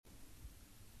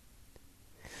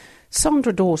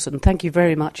Sandra Dawson, thank you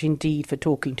very much indeed for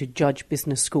talking to Judge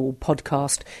Business School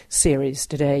podcast series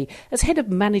today. As Head of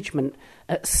Management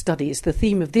Studies, the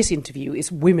theme of this interview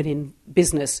is women in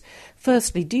business.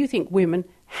 Firstly, do you think women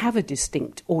have a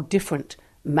distinct or different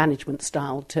management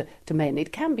style to men?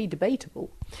 It can be debatable.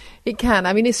 It can.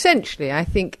 I mean, essentially, I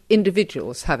think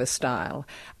individuals have a style.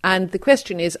 And the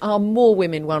question is, are more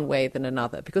women one way than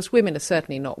another? Because women are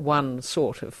certainly not one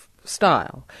sort of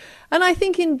style. And I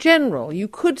think in general, you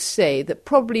could say that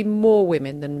probably more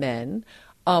women than men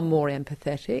are more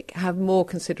empathetic, have more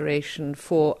consideration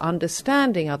for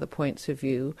understanding other points of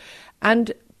view,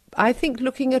 and I think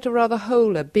looking at a rather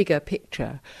wholer, bigger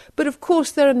picture. But of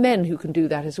course there are men who can do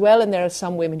that as well, and there are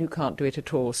some women who can't do it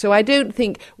at all. So I don't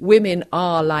think women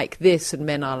are like this and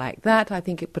men are like that. I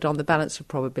think but on the balance of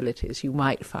probabilities, you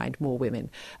might find more women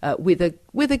with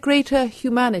a greater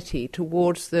humanity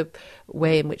towards the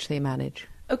way in which they manage.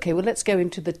 OK, well, let's go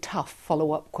into the tough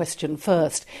follow-up question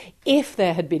first. If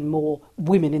there had been more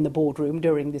women in the boardroom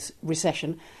during this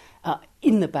recession,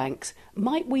 in the banks,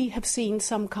 might we have seen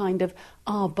some kind of,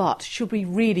 but should we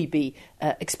really be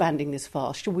expanding this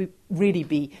fast? Should we really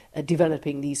be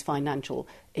developing these financial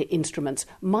instruments?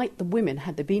 Might the women,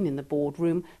 had they been in the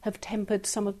boardroom, have tempered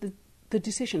some of the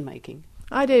decision-making?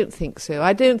 I don't think so.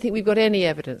 I don't think we've got any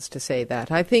evidence to say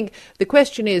that. I think the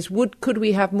question is, could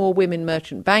we have more women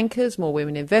merchant bankers, more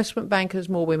women investment bankers,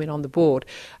 more women on the board?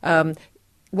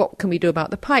 What can we do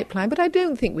about the pipeline? But I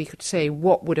don't think we could say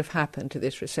what would have happened to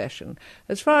this recession.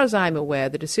 As far as I'm aware,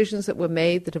 the decisions that were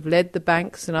made that have led the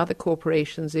banks and other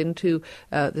corporations into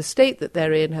the state that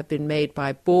they're in have been made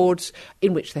by boards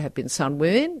in which there have been some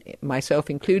women, myself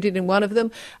included in one of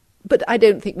them. But I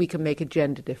don't think we can make a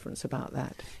gender difference about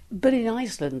that. But in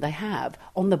Iceland, they have,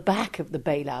 on the back of the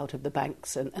bailout of the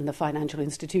banks and the financial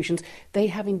institutions, they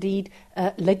have indeed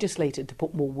legislated to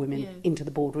put more women into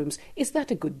the boardrooms. Is that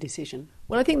a good decision?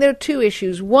 Well, I think there are two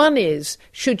issues. One is,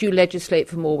 should you legislate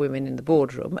for more women in the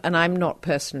boardroom? And I'm not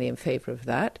personally in favour of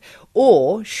that.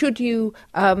 Or should you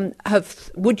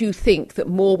would you think that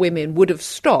more women would have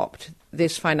stopped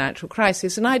this financial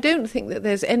crisis? And I don't think that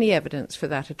there's any evidence for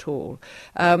that at all.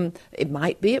 It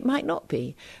might be, it might not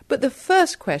be. But the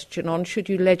first question on should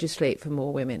you legislate for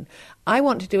more women, I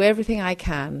want to do everything I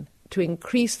can to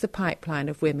increase the pipeline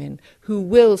of women who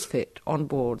will fit on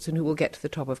boards and who will get to the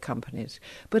top of companies.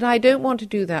 But I don't want to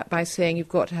do that by saying you've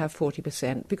got to have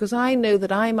 40%, because I know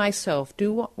that I myself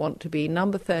do want to be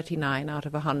number 39 out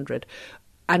of 100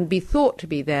 and be thought to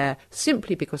be there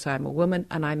simply because I'm a woman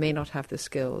and I may not have the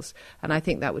skills. And I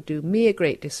think that would do me a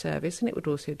great disservice, and it would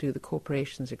also do the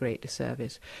corporations a great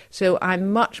disservice. So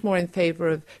I'm much more in favour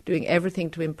of doing everything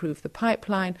to improve the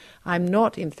pipeline. I'm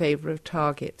not in favour of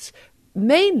targets,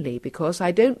 mainly because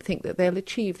I don't think that they'll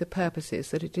achieve the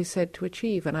purposes that it is said to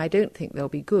achieve, and I don't think they'll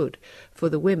be good for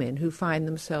the women who find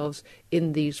themselves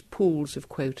in these pools of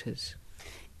quotas.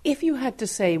 If you had to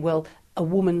say, well, a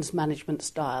woman's management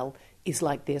style is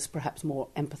like this, perhaps more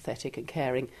empathetic and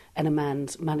caring, and a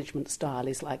man's management style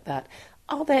is like that,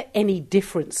 are there any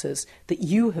differences that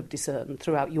you have discerned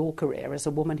throughout your career as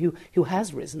a woman who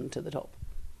has risen to the top?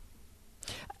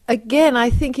 Again, I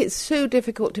think it's so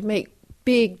difficult to make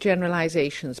big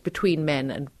generalizations between men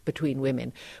and between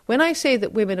women. When I say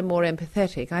that women are more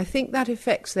empathetic, I think that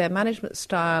affects their management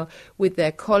style with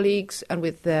their colleagues and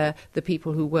with the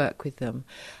people who work with them.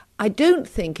 I don't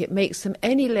think it makes them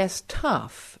any less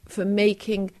tough for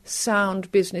making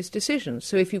sound business decisions.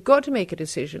 So if you've got to make a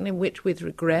decision in which, with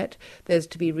regret, there's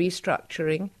to be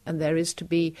restructuring and there is to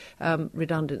be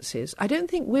redundancies, I don't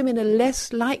think women are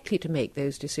less likely to make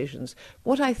those decisions.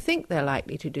 What I think they're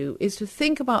likely to do is to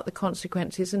think about the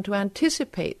consequences and to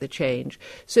anticipate the change,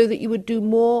 so that you would do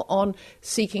more on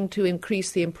seeking to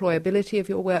increase the employability of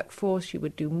your workforce, you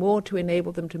would do more to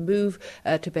enable them to move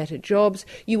to better jobs,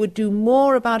 you would do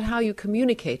more about how you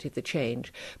communicated the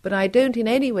change. But I don't in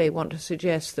any way want to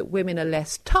suggest that women are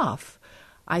less tough.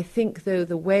 I think, though,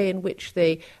 the way in which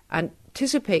they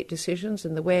anticipate decisions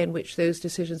and the way in which those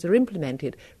decisions are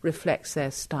implemented reflects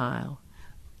their style.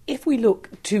 If we look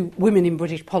to women in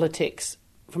British politics,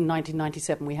 from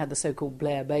 1997 we had the so-called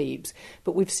Blair Babes,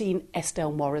 but we've seen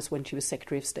Estelle Morris when she was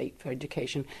Secretary of State for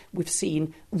Education. We've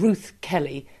seen Ruth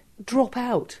Kelly drop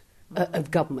out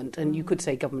of government, and you could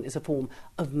say government is a form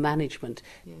of management.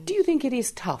 Yes. Do you think it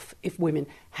is tough if women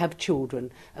have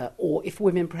children, or if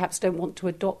women perhaps don't want to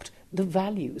adopt the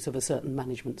values of a certain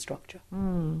management structure?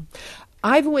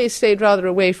 I've always stayed rather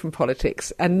away from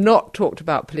politics and not talked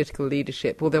about political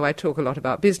leadership, although I talk a lot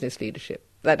about business leadership.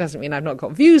 That doesn't mean I've not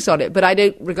got views on it, but I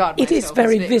don't regard myself as it is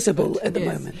very as visible at the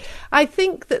moment. I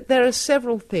think that there are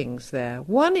several things there.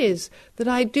 One is that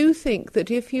I do think that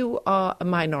if you are a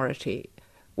minority,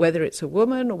 whether it's a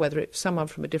woman or whether it's someone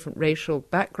from a different racial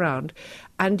background,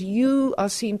 and you are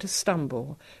seen to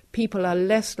stumble, people are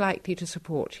less likely to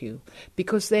support you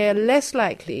because they are less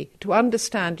likely to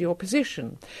understand your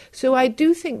position. So I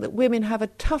do think that women have a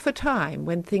tougher time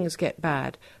when things get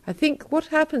bad. I think what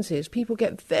happens is people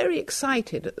get very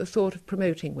excited at the thought of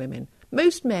promoting women.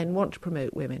 Most men want to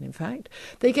promote women, in fact.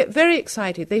 They get very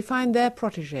excited. They find their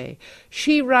protégée.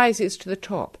 She rises to the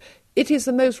top. It is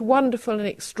the most wonderful and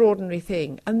extraordinary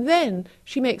thing. And then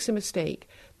she makes a mistake.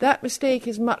 That mistake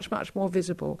is much, much more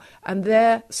visible. And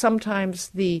there, sometimes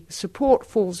the support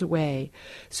falls away.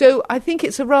 So I think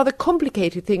it's a rather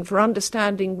complicated thing for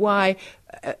understanding why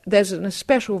there's a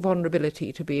special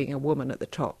vulnerability to being a woman at the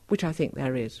top, which I think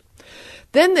there is.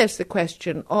 Then there's the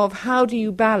question of how do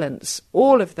you balance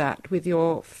all of that with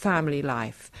your family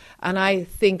life? And I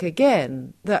think,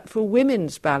 again, that for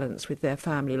women's balance with their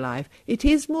family life, it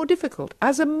is more difficult.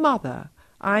 As a mother,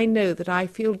 I know that I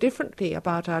feel differently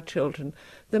about our children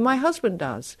than my husband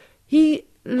does. He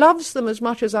loves them as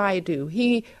much as I do.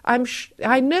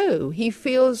 I know he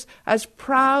feels as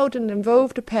proud and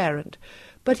involved a parent,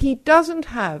 but he doesn't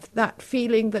have that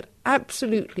feeling that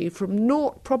absolutely from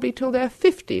naught probably till they're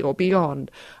 50 or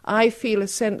beyond, I feel a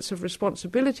sense of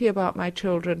responsibility about my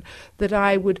children that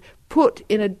I would put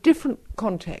in a different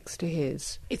context to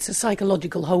his. It's a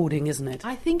psychological holding, isn't it?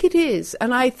 I think it is,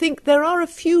 and I think there are a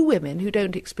few women who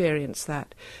don't experience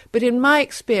that. But in my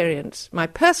experience, my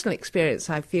personal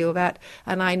experience, I feel that,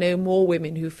 and I know more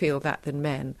women who feel that than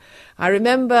men. I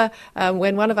remember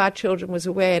when one of our children was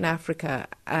away in Africa,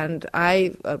 and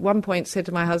I at one point said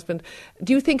to my husband,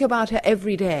 "Do you think about her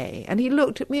every day?" And he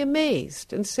looked at me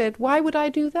amazed and said, "Why would I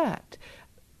do that?"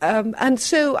 And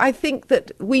so I think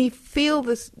that we feel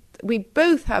this. We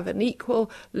both have an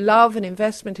equal love and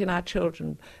investment in our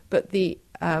children, but the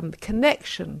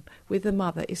connection with the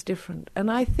mother is different.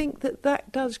 And I think that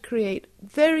that does create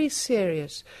very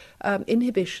serious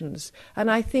inhibitions. And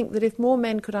I think that if more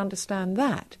men could understand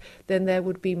that, then there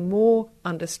would be more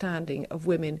understanding of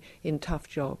women in tough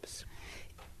jobs.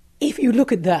 If you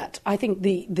look at that, I think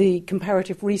the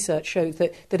comparative research shows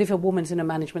that if a woman's in a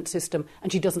management system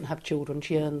and she doesn't have children,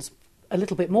 she earns a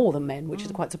little bit more than men, which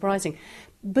is quite surprising.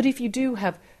 But if you do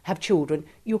have children,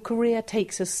 your career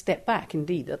takes a step back.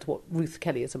 Indeed, that's what Ruth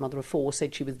Kelly, as a mother of four,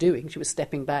 said she was doing. She was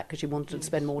stepping back because she wanted to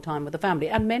spend more time with the family.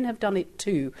 And men have done it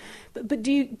too. But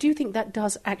do you think that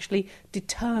does actually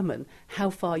determine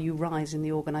how far you rise in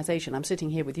the organisation? I'm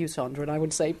sitting here with you, Sandra, and I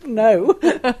would say no.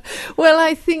 Well,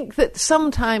 I think that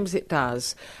sometimes it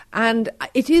does. And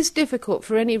it is difficult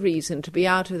for any reason to be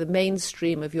out of the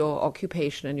mainstream of your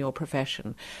occupation and your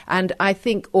profession. And I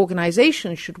think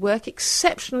organisations should work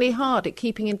exceptionally hard at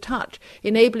keeping in touch,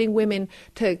 enabling women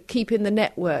to keep in the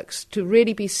networks, to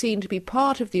really be seen to be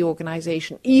part of the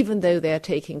organisation, even though they're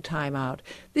taking time out.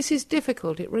 This is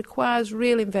difficult. It requires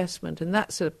real investment, and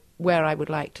that's where I would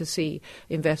like to see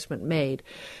investment made.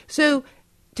 So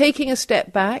taking a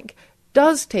step back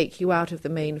does take you out of the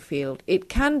main field. It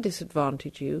can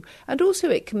disadvantage you, and also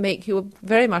it can make you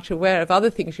very much aware of other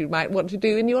things you might want to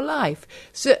do in your life.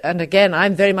 So, and again,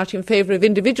 I'm very much in favour of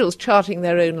individuals charting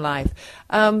their own life.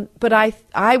 But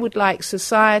I would like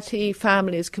society,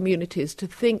 families, communities to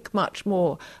think much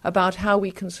more about how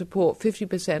we can support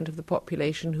 50% of the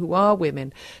population who are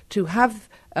women to have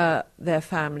their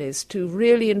families, to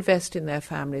really invest in their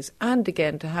families, and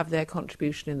again to have their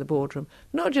contribution in the boardroom,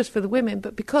 not just for the women,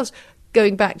 but because,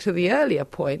 going back to the earlier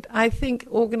point, I think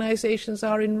organisations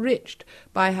are enriched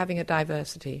by having a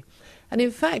diversity. And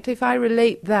in fact, if I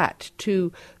relate that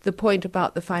to the point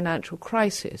about the financial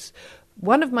crisis,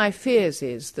 one of my fears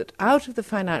is that out of the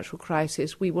financial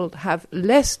crisis we will have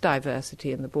less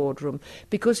diversity in the boardroom,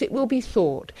 because it will be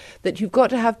thought that you've got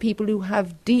to have people who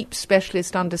have deep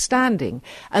specialist understanding,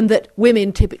 and that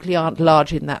women typically aren't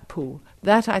large in that pool.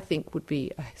 That, I think, would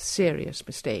be a serious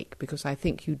mistake, because I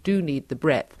think you do need the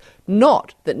breadth.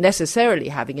 Not that necessarily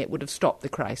having it would have stopped the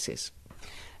crisis.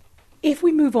 If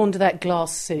we move on to that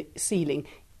glass ceiling,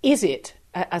 is it,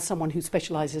 as someone who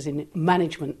specialises in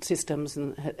management systems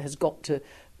and has got to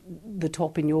the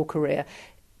top in your career,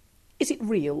 is it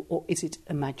real or is it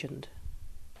imagined?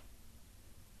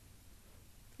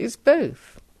 It's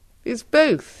both. It's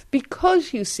both,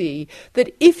 because you see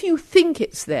that if you think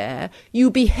it's there, you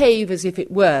behave as if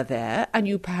it were there, and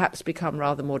you perhaps become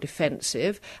rather more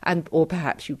defensive, or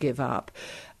perhaps you give up.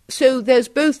 So there's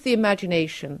both the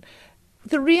imagination.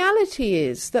 The reality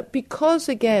is that because,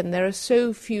 again, there are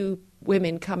so few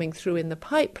women coming through in the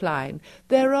pipeline,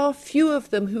 there are few of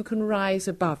them who can rise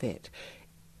above it.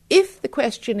 If the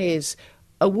question is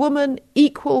a woman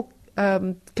equal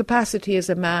capacity as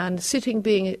a man, sitting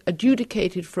being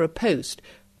adjudicated for a post,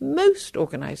 most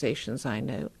organisations I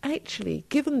know, actually,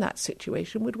 given that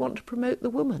situation, would want to promote the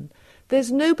woman.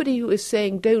 There's nobody who is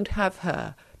saying don't have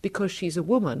her because she's a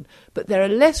woman, but there are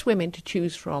less women to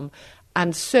choose from,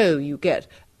 and so you get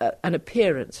an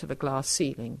appearance of a glass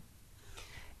ceiling.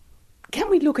 Can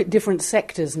we look at different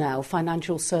sectors now,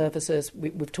 financial services,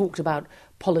 we've talked about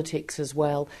politics as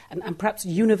well, and perhaps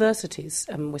universities?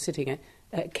 We're sitting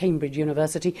at Cambridge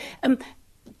University.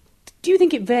 Do you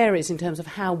think it varies in terms of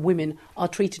how women are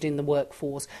treated in the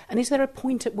workforce? And is there a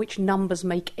point at which numbers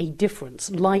make a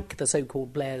difference, like the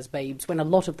so-called Blair's babes, when a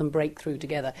lot of them break through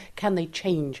together? Can they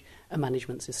change a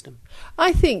management system?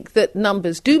 I think that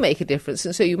numbers do make a difference,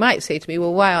 and so you might say to me,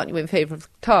 well, why aren't you in favour of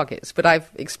targets? But I've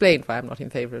explained why I'm not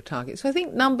in favour of targets. So I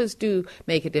think numbers do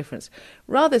make a difference.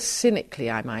 Rather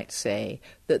cynically, I might say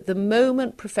that the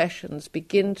moment professions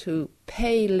begin to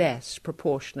pay less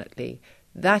proportionately,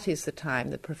 that is the time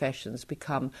the professions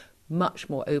become much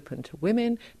more open to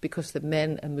women because the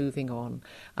men are moving on.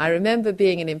 I remember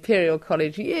being in Imperial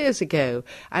College years ago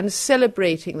and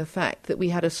celebrating the fact that we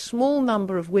had a small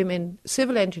number of women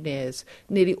civil engineers,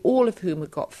 nearly all of whom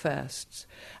had got firsts.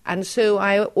 And so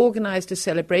I organised a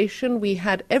celebration. We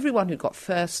had everyone who got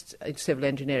firsts in civil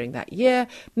engineering that year,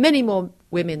 many more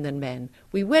women than men.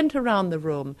 We went around the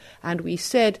room and we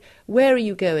said, where are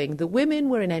you going? The women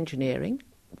were in engineering.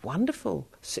 Wonderful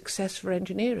success for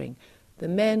engineering. The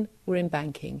men were in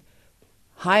banking,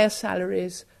 higher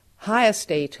salaries, higher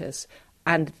status,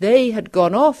 and they had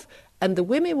gone off, and the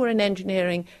women were in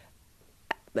engineering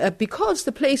because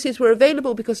the places were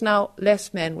available, because now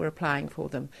less men were applying for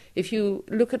them. If you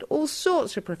look at all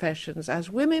sorts of professions,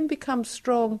 as women become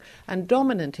strong and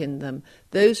dominant in them,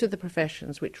 those are the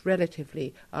professions which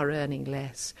relatively are earning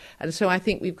less. And so I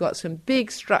think we've got some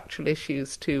big structural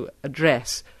issues to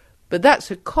address. But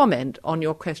that's a comment on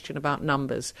your question about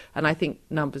numbers, and I think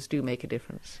numbers do make a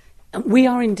difference. We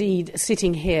are indeed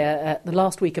sitting here the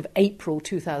last week of April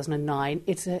 2009.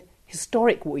 It's a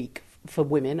historic week for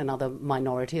women and other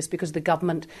minorities because the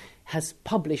government has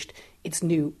published its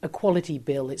new equality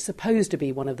bill. It's supposed to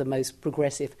be one of the most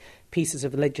progressive pieces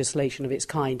of legislation of its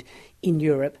kind in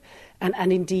Europe.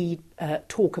 And indeed,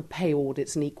 talk of pay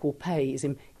audits and equal pay is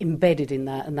embedded in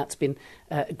that, and that's been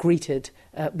greeted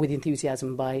with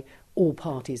enthusiasm by all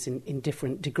parties in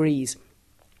different degrees.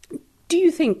 Do you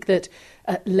think that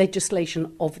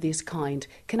legislation of this kind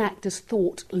can act as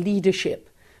thought leadership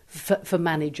for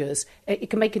managers?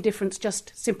 It can make a difference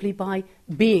just simply by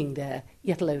being there,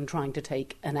 yet alone trying to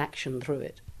take an action through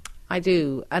it. I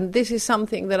do, and this is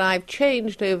something that I've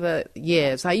changed over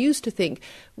years. I used to think,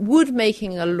 would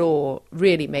making a law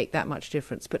really make that much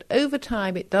difference? But over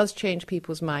time it does change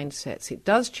people's mindsets. It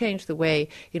does change the way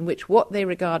in which what they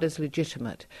regard as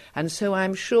legitimate. And so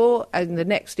I'm sure in the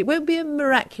next, it won't be a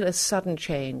miraculous sudden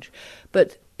change,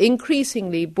 but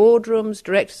increasingly, boardrooms,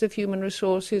 directors of human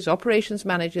resources, operations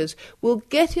managers will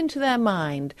get into their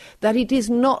mind that it is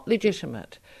not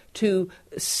legitimate to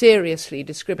seriously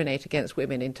discriminate against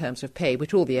women in terms of pay,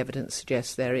 which all the evidence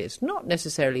suggests there is. Not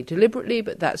necessarily deliberately,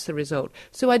 but that's the result.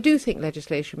 So I do think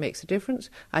legislation makes a difference.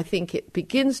 I think it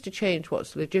begins to change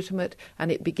what's legitimate,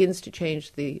 and it begins to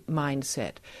change the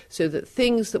mindset, so that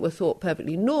things that were thought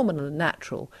perfectly normal and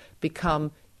natural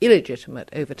become illegitimate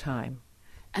over time.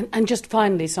 And just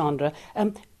finally, Sandra,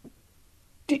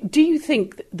 do you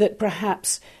think that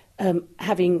perhaps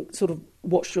having sort of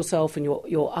watched yourself and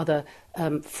your other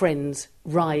friends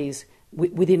rise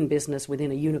within business,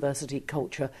 within a university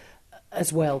culture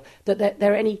as well, that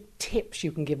there are any tips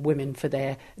you can give women for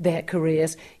their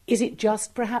careers? Is it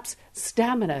just perhaps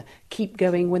stamina, keep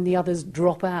going when the others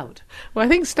drop out? Well, I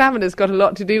think stamina's got a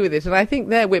lot to do with it, and I think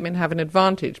there women have an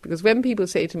advantage, because when people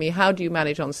say to me, how do you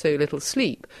manage on so little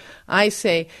sleep? I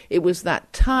say it was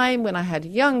that time when I had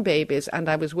young babies and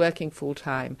I was working full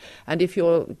time. And if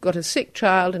you've got a sick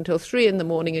child until 3 a.m.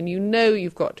 and you know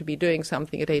you've got to be doing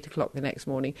something at 8 o'clock the next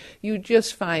morning, you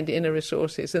just find inner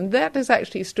resources. And that has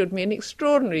actually stood me in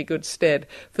extraordinarily good stead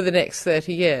for the next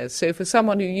 30 years. So for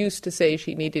someone who used to say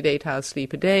she needed 8 hours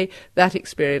sleep a day, that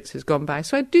experience has gone by.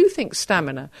 So I do think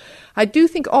stamina. I do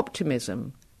think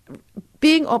optimism.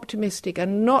 Being optimistic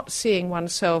and not seeing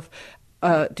oneself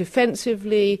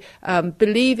defensively,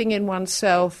 believing in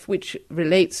oneself, which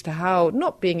relates to how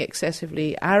not being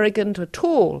excessively arrogant at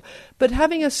all, but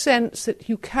having a sense that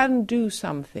you can do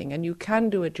something and you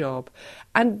can do a job,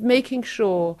 and making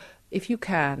sure, if you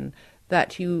can,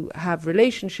 that you have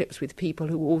relationships with people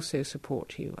who also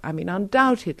support you. I mean,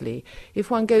 undoubtedly, if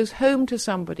one goes home to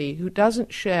somebody who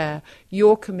doesn't share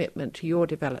your commitment to your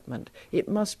development, it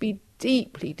must be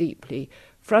deeply, deeply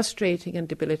frustrating and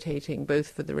debilitating, both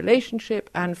for the relationship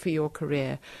and for your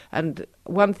career. And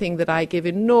one thing that I give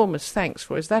enormous thanks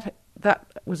for is that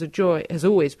was a joy, has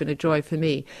always been a joy for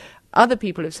me. Other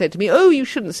people have said to me, oh, you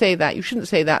shouldn't say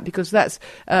that, because that's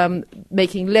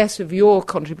making less of your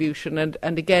contribution and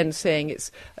again saying it's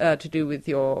to do with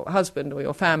your husband or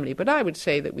your family. But I would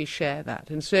say that we share that.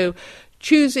 And so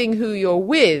choosing who you're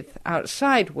with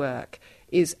outside work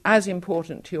is as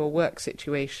important to your work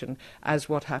situation as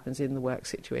what happens in the work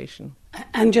situation.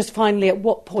 And just finally, at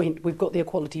what point, we've got the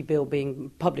Equality Bill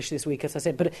being published this week, as I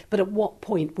said, but at what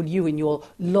point will you, in your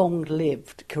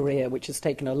long-lived career, which has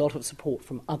taken a lot of support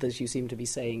from others, you seem to be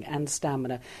saying, and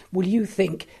stamina, will you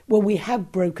think, well, we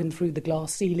have broken through the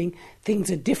glass ceiling,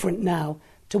 things are different now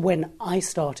to when I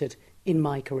started in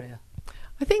my career?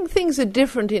 I think things are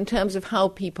different in terms of how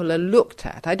people are looked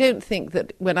at. I don't think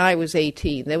that when I was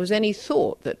 18 there was any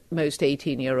thought that most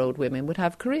 18-year-old women would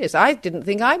have careers. I didn't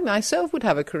think I myself would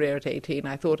have a career at 18.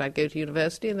 I thought I'd go to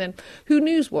university and then who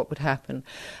knows what would happen.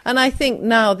 And I think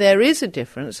now there is a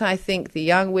difference. I think the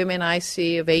young women I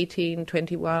see of 18,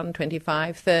 21,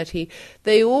 25, 30,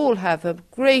 they all have a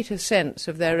greater sense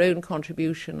of their own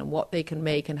contribution and what they can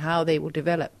make and how they will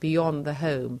develop beyond the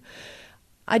home.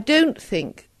 I don't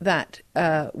think that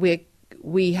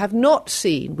we have not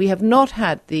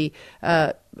had the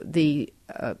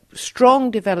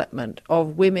strong development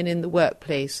of women in the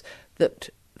workplace that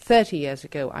 30 years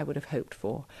ago I would have hoped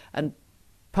for. And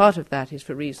part of that is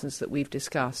for reasons that we've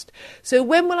discussed. So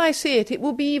when will I see it? It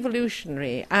will be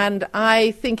evolutionary, and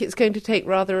I think it's going to take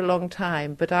rather a long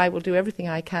time, but I will do everything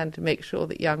I can to make sure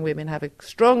that young women have a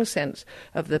strong sense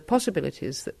of the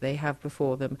possibilities that they have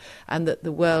before them and that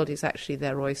the world is actually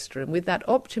their oyster. And with that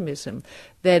optimism,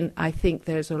 then I think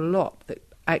there's a lot that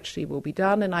actually will be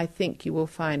done, and I think you will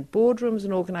find boardrooms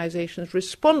and organisations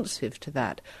responsive to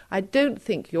that. I don't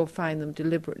think you'll find them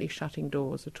deliberately shutting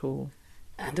doors at all.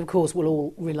 And, of course, we'll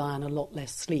all rely on a lot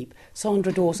less sleep.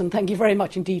 Sandra Dawson, thank you very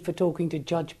much indeed for talking to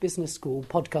Judge Business School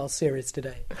podcast series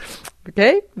today.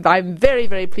 OK, I'm very,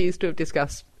 very pleased to have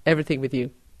discussed everything with you.